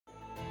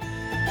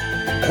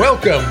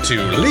Welcome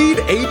to Lead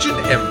Agent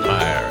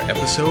Empire,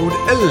 episode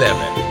 11.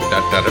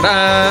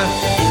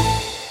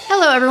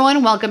 Hello,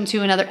 everyone. Welcome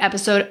to another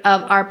episode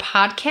of our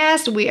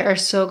podcast. We are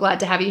so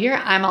glad to have you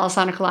here. I'm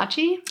Alessandra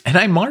Colaci. And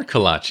I'm Mark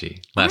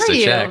Colaci. Last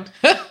I checked.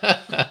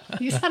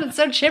 You sounded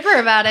so chipper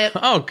about it.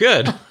 Oh,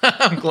 good.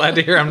 I'm glad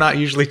to hear I'm not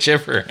usually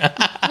chipper.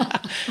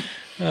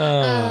 What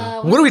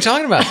are we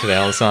talking about today,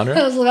 Alessandra?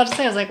 I was about to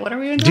say, what are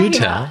we even talking about? Do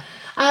tell.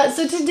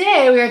 So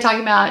today we are talking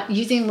about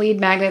using lead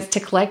magnets to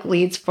collect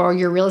leads for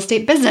your real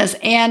estate business.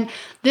 And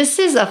this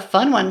is a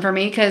fun one for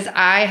me because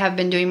I have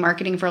been doing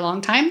marketing for a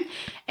long time.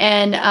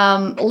 And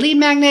lead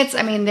magnets,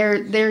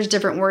 there's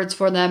different words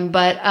for them,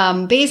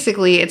 but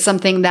basically it's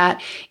something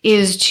that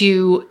is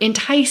to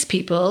entice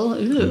people,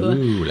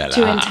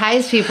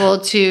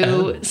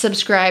 to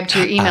subscribe to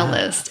your email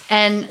list.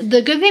 And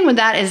the good thing with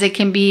that is it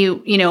can be,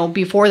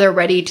 before they're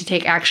ready to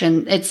take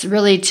action. It's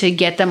really to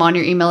get them on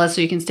your email list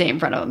so you can stay in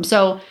front of them.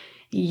 So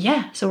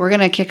we're going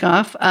to kick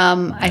off.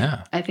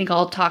 I think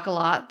I'll talk a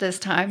lot this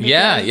time.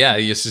 Yeah.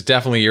 This is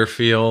definitely your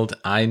field.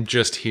 I'm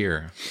just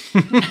here.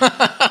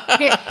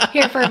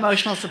 here for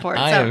emotional support.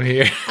 I am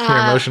here. Your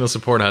emotional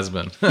support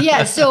husband.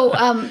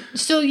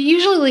 So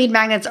usually lead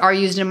magnets are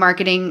used in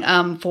marketing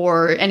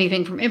for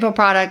anything from info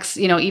products,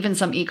 even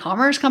some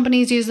e-commerce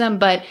companies use them.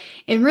 But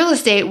in real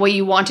estate, what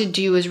you want to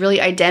do is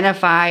really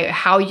identify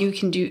how you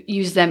can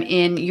use them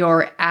in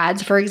your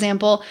ads, for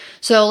example.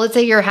 So let's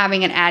say you're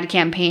having an ad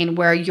campaign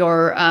where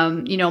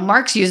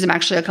Mark's used them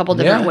actually a couple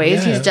different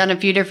ways. He's done a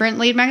few different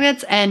lead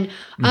magnets. And,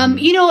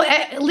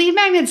 lead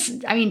magnets,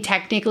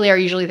 technically are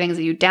usually things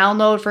that you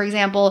download, for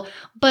example.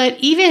 But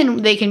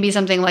even they can be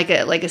something like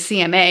a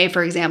CMA,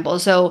 for example.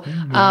 So,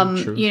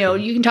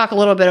 you can talk a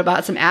little bit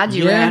about some ads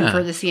you ran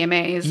for the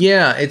CMAs.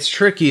 Yeah, it's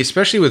tricky,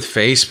 especially with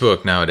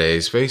Facebook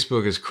nowadays.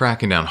 Facebook is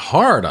cracking down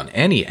hard on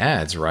any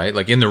ads, right?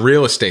 Like in the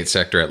real estate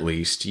sector, at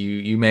least.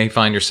 You may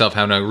find yourself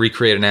having to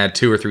recreate an ad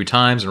 2 or 3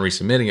 times and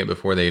resubmitting it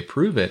before they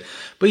approve it.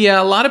 But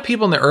yeah, a lot of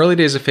people in the early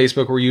days of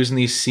Facebook were using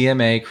these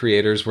CMA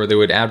creators where they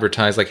would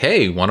advertise like,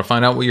 hey, want to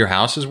find out what your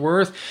house is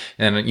worth?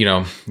 And,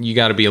 you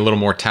got to be a little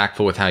more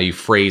tactful with how you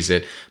phrase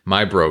it.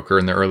 My broker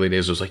in the early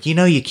days was like,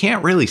 you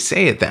can't really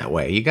say it that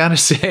way. You got to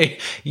say,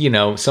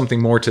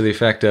 something more to the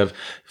effect of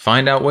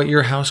find out what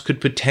your house could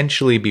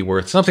potentially be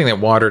worth. Something that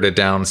watered it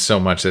down so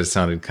much that it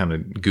sounded kind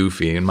of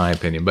goofy in my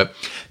opinion. But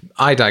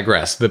I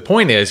digress. The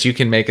point is you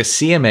can make a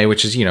CMA,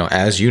 which is,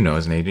 as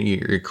an agent,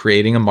 you're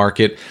creating a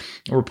market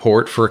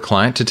report for a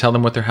client to tell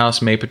them what their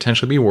house may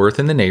potentially be worth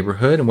in the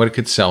neighborhood and what it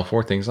could sell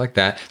for, things like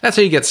that. That's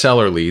how you get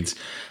seller leads.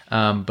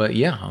 But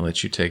I'll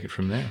let you take it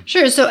from there.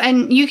 Sure. So,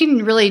 and you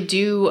can really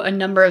do a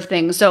number of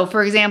things. So,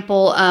 for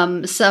example,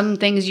 some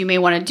things you may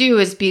want to do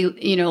is be,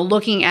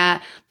 looking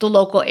at the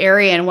local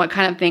area and what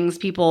kind of things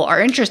people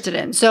are interested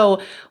in.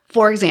 So,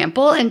 for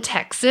example, in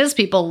Texas,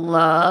 people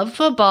love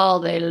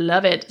football. They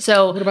love it.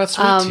 So, what about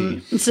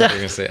sweet tea?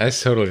 I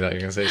totally thought you were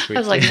going to say sweet tea. I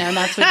was like, no,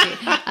 not sweet tea.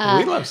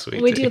 We love sweet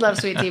tea. We do love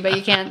sweet tea, but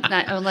you can't,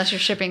 unless you're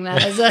shipping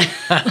that.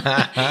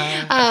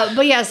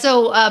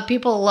 So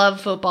people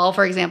love football,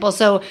 for example.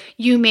 So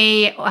you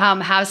may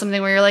have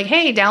something where you're like,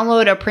 hey,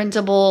 download a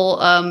printable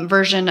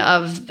version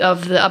of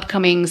the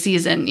upcoming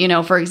season,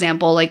 for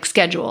example, like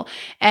schedule.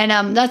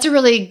 And that's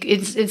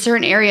in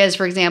certain areas,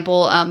 for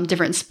example,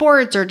 different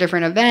sports or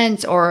different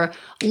events or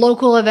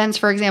local events,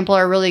 for example,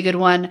 are a really good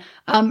one.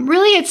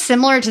 Really, it's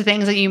similar to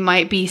things that you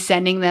might be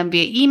sending them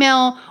via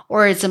email,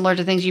 or it's similar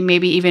to things you may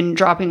be even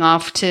dropping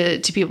off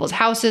to people's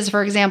houses,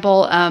 for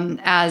example,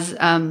 as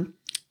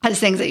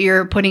things that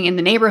you're putting in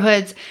the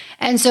neighborhoods.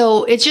 And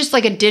so it's just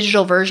like a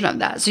digital version of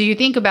that. So you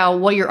think about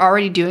what you're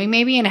already doing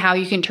maybe and how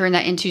you can turn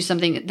that into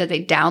something that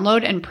they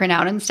download and print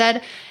out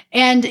instead.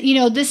 And,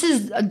 this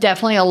is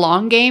definitely a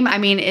long game.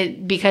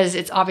 Because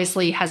it's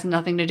obviously has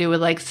nothing to do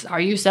with like,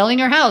 are you selling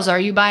your house? Are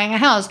you buying a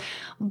house?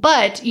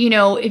 But,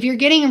 if you're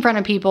getting in front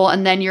of people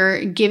and then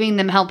you're giving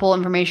them helpful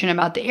information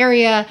about the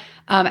area,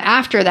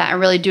 after that and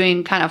really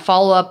doing kind of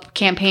follow-up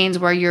campaigns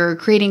where you're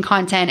creating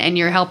content and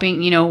you're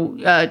helping,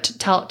 to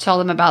tell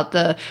them about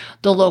the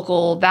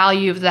local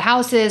value of the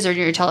houses, or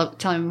you're telling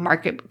them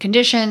market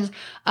conditions,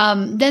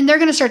 then they're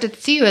going to start to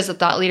see you as a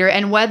thought leader.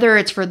 And whether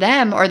it's for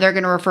them or they're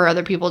going to refer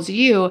other people to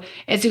you,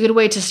 it's a good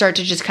way to start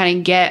to just kind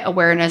of get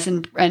awareness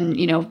and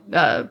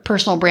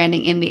personal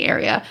branding in the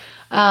area.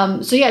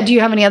 Do you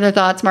have any other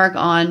thoughts, Mark,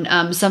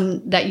 on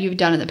some that you've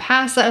done in the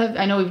past?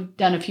 I know we've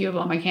done a few of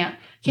them. I can't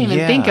even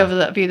think of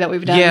the few that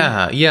we've done.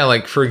 Yeah.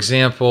 Like, for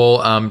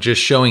example,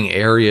 just showing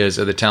areas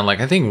of the town. Like,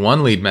 I think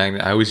one lead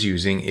magnet I was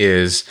using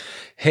is,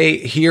 hey,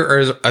 here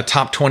is a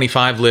top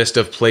 25 list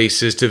of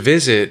places to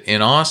visit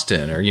in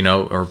Austin,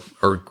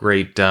 or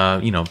great,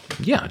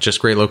 just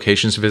great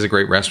locations to visit,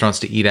 great restaurants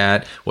to eat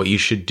at, what you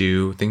should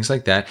do, things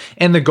like that.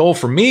 And the goal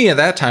for me at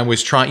that time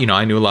was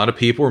I knew a lot of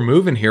people were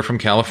moving here from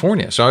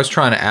California. So I was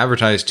trying to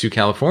advertise to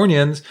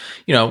Californians.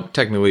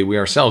 Technically we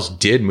ourselves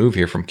did move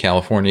here from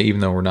California,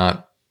 even though we're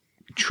not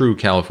true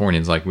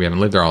Californians, like we haven't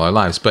lived there all our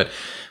lives. But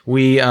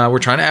we're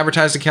trying to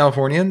advertise to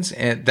Californians,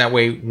 and that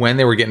way, when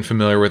they were getting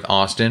familiar with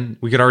Austin,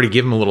 we could already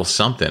give them a little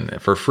something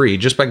for free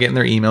just by getting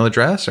their email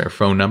address or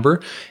phone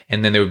number,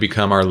 and then they would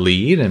become our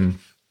lead, and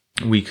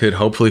we could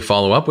hopefully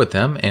follow up with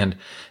them and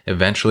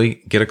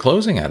eventually get a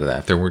closing out of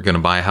that. They were going to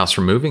buy a house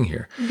for moving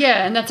here.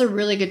 Yeah, and that's a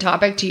really good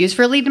topic to use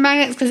for lead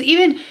magnets, because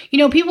even,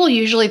 people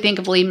usually think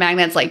of lead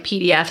magnets like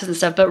PDFs and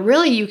stuff, but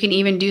really you can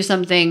even do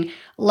something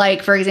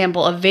like, for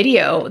example, a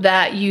video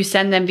that you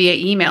send them via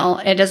email.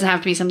 It doesn't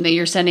have to be something that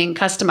you're sending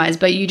customized,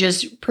 but you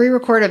just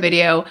pre-record a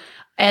video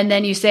and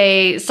then you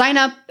say, sign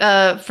up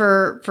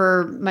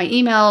for my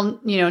email,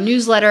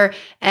 newsletter,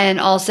 and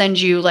I'll send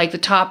you like the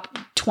top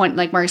 20,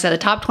 like Mark said, the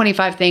top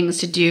 25 things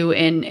to do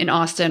in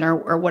Austin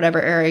or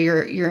whatever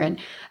area you're in.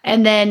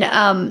 And then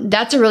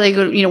that's a really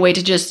good way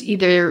to just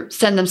either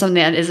send them something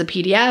that is a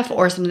PDF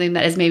or something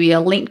that is maybe a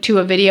link to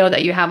a video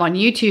that you have on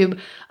YouTube.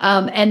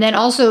 And then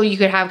also you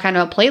could have kind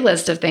of a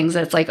playlist of things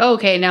that's like, oh,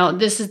 okay, now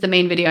this is the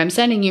main video I'm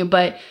sending you,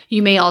 but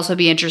you may also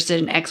be interested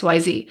in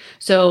XYZ.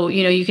 So,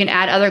 you can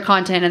add other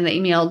content in the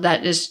email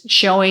that is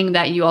showing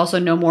that you also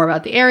know more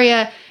about the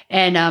area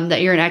and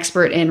that you're an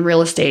expert in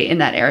real estate in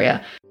that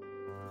area.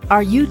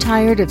 Are you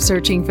tired of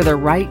searching for the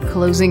right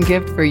closing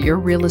gift for your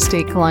real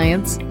estate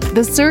clients?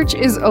 The search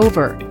is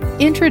over.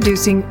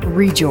 Introducing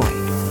Rejoy.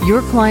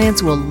 Your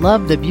clients will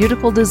love the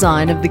beautiful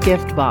design of the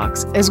gift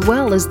box as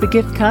well as the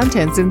gift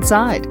contents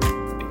inside.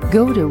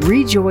 Go to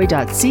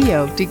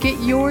rejoy.co to get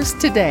yours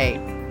today.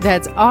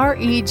 That's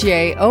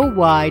REJOY.co.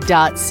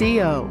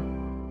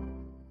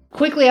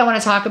 Quickly, I want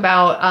to talk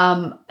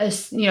about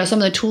some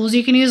of the tools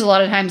you can use. A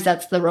lot of times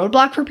that's the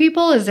roadblock for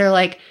people, is they're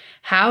like,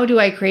 how do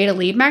I create a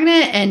lead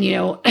magnet? And,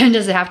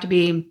 does it have to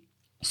be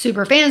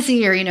super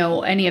fancy or,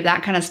 any of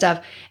that kind of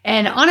stuff?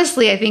 And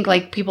honestly, I think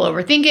like people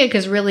overthink it,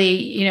 because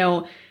really,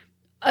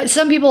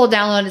 some people will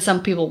download it,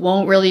 some people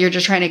won't. Really, you're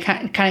just trying to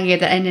kind of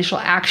get that initial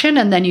action,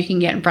 and then you can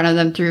get in front of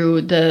them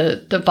through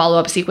the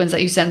follow-up sequence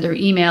that you send through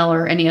email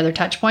or any other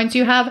touch points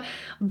you have.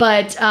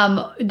 But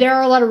there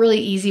are a lot of really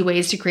easy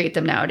ways to create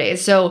them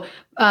nowadays. So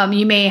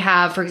you may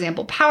have, for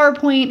example,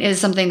 PowerPoint is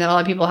something that a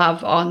lot of people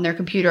have on their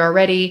computer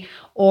already.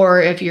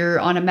 Or if you're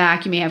on a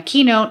Mac, you may have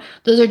Keynote.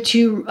 Those are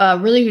two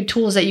really good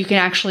tools that you can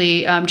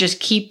actually just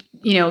keep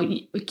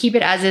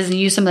it as is and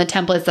use some of the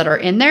templates that are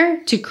in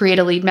there to create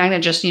a lead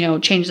magnet. Just,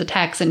 change the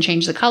text and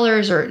change the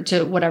colors or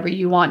to whatever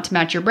you want to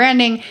match your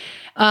branding.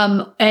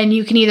 And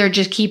you can either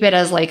just keep it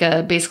as like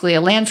basically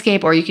a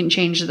landscape, or you can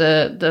change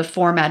the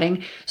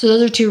formatting. So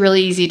those are two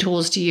really easy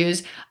tools to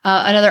use.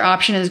 Another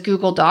option is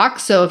Google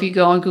Docs. So if you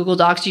go on Google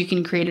Docs, you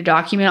can create a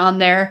document on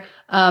there.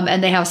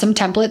 And they have some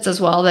templates as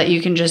well that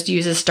you can just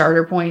use as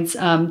starter points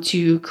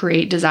to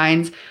create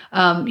designs.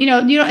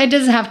 It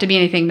doesn't have to be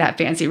anything that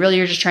fancy. Really,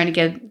 you're just trying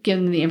to give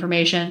them the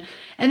information.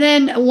 And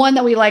then one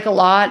that we like a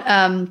lot,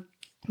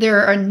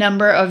 there are a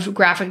number of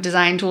graphic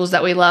design tools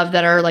that we love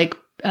that are like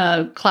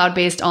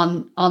cloud-based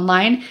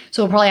online.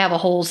 So we'll probably have a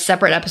whole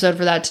separate episode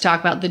for that to talk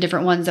about the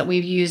different ones that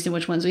we've used and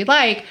which ones we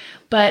like.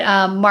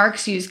 But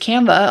Mark's used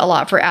Canva a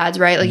lot for ads,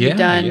 right? Like you've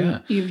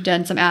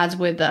done some ads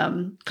with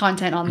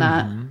content on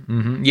that.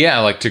 Mm-hmm. Yeah,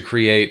 like to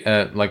create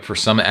like for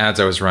some ads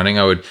I was running,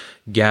 I would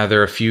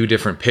gather a few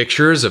different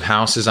pictures of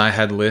houses I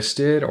had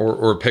listed,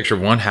 or a picture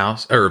of one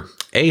house or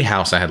a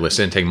house I had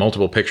listed, and take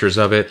multiple pictures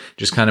of it,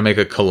 just kind of make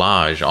a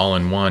collage all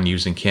in one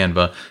using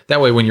Canva.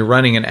 That way, when you're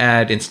running an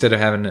ad, instead of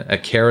having a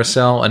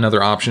carousel,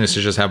 another option is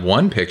to just have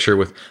one picture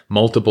with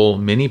multiple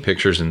mini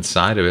pictures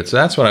inside of it. So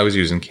that's what I was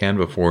using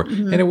Canva for.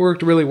 And it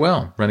worked really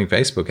well running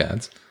Facebook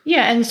ads.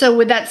 Yeah. And so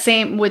with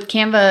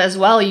Canva as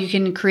well, you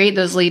can create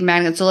those lead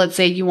magnets. So let's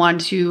say they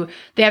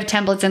have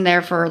templates in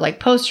there for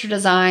like poster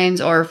designs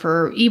or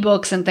for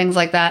ebooks and things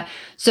like that.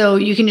 So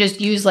you can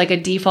just use like a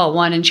default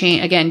one and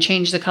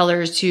change the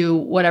colors to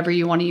whatever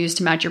you want to use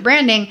to match your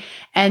branding,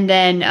 and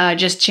then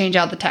just change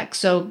out the text.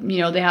 So,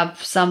 they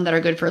have some that are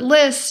good for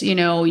lists.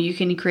 You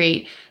can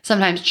create,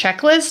 sometimes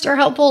checklists are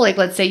helpful. Like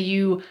let's say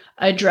you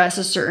address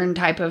a certain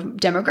type of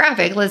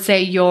demographic. Let's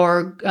say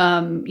you're,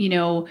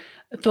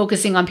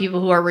 focusing on people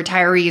who are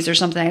retirees or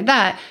something like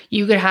that.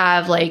 You could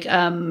have like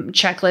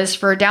checklists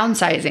for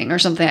downsizing or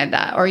something like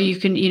that, or you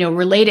can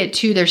relate it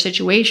to their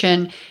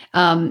situation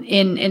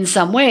in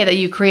some way that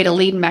you create a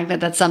lead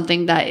magnet that's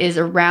something that is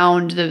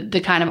around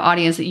the kind of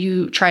audience that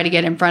you try to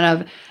get in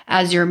front of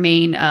as your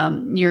main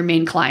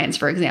clients,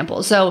 for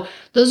example. So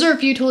those are a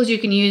few tools you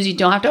can use. You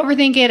don't have to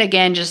overthink it.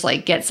 Again, just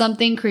like get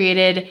something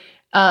created.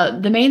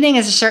 The main thing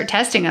is to start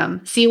testing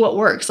them, see what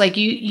works. Like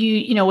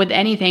you with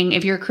anything,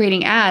 if you're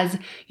creating ads,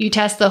 you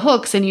test the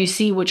hooks and you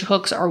see which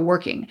hooks are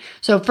working.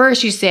 So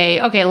first you say,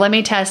 okay, let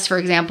me test, for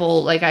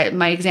example, like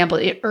my example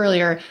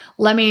earlier,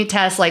 let me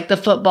test like the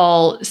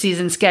football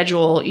season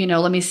schedule,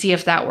 let me see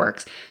if that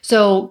works.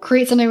 So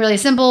create something really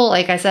simple.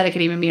 Like I said, it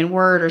could even be in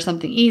Word or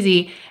something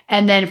easy.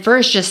 And then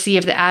first just see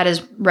if the ad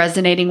is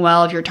resonating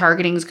well, if your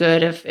targeting is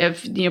good,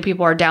 if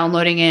people are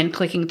downloading it and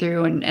clicking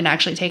through and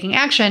actually taking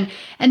action.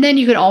 And then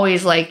you can always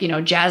always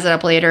like, jazz it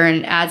up later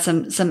and add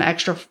some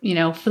extra,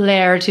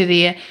 flair to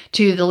the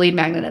lead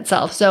magnet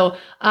itself. So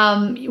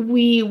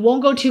we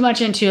won't go too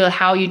much into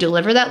how you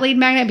deliver that lead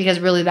magnet, because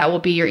really that will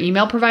be your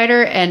email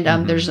provider.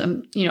 And there's,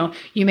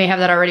 you may have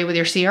that already with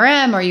your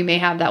CRM, or you may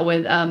have that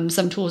with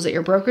some tools that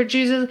your brokerage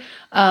uses.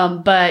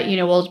 But,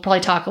 we'll probably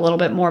talk a little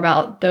bit more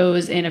about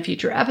those in a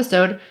future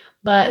episode.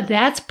 But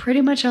that's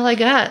pretty much all I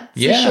got.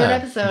 It's a short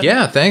episode.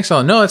 Yeah, thanks,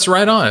 Ellen. No, it's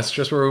right on. It's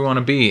just where we want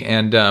to be.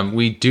 And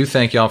we do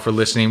thank y'all for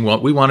listening.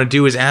 What we want to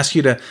do is ask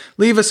you to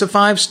leave us a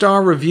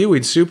 5-star review.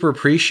 We'd super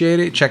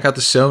appreciate it. Check out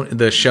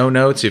the show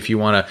notes. If you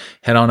want to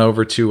head on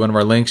over to one of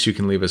our links, you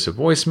can leave us a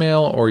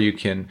voicemail, or you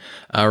can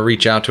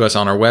reach out to us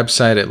on our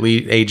website at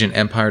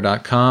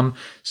leadagentempire.com.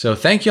 So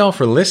thank y'all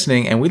for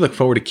listening, and we look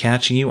forward to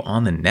catching you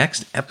on the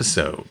next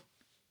episode.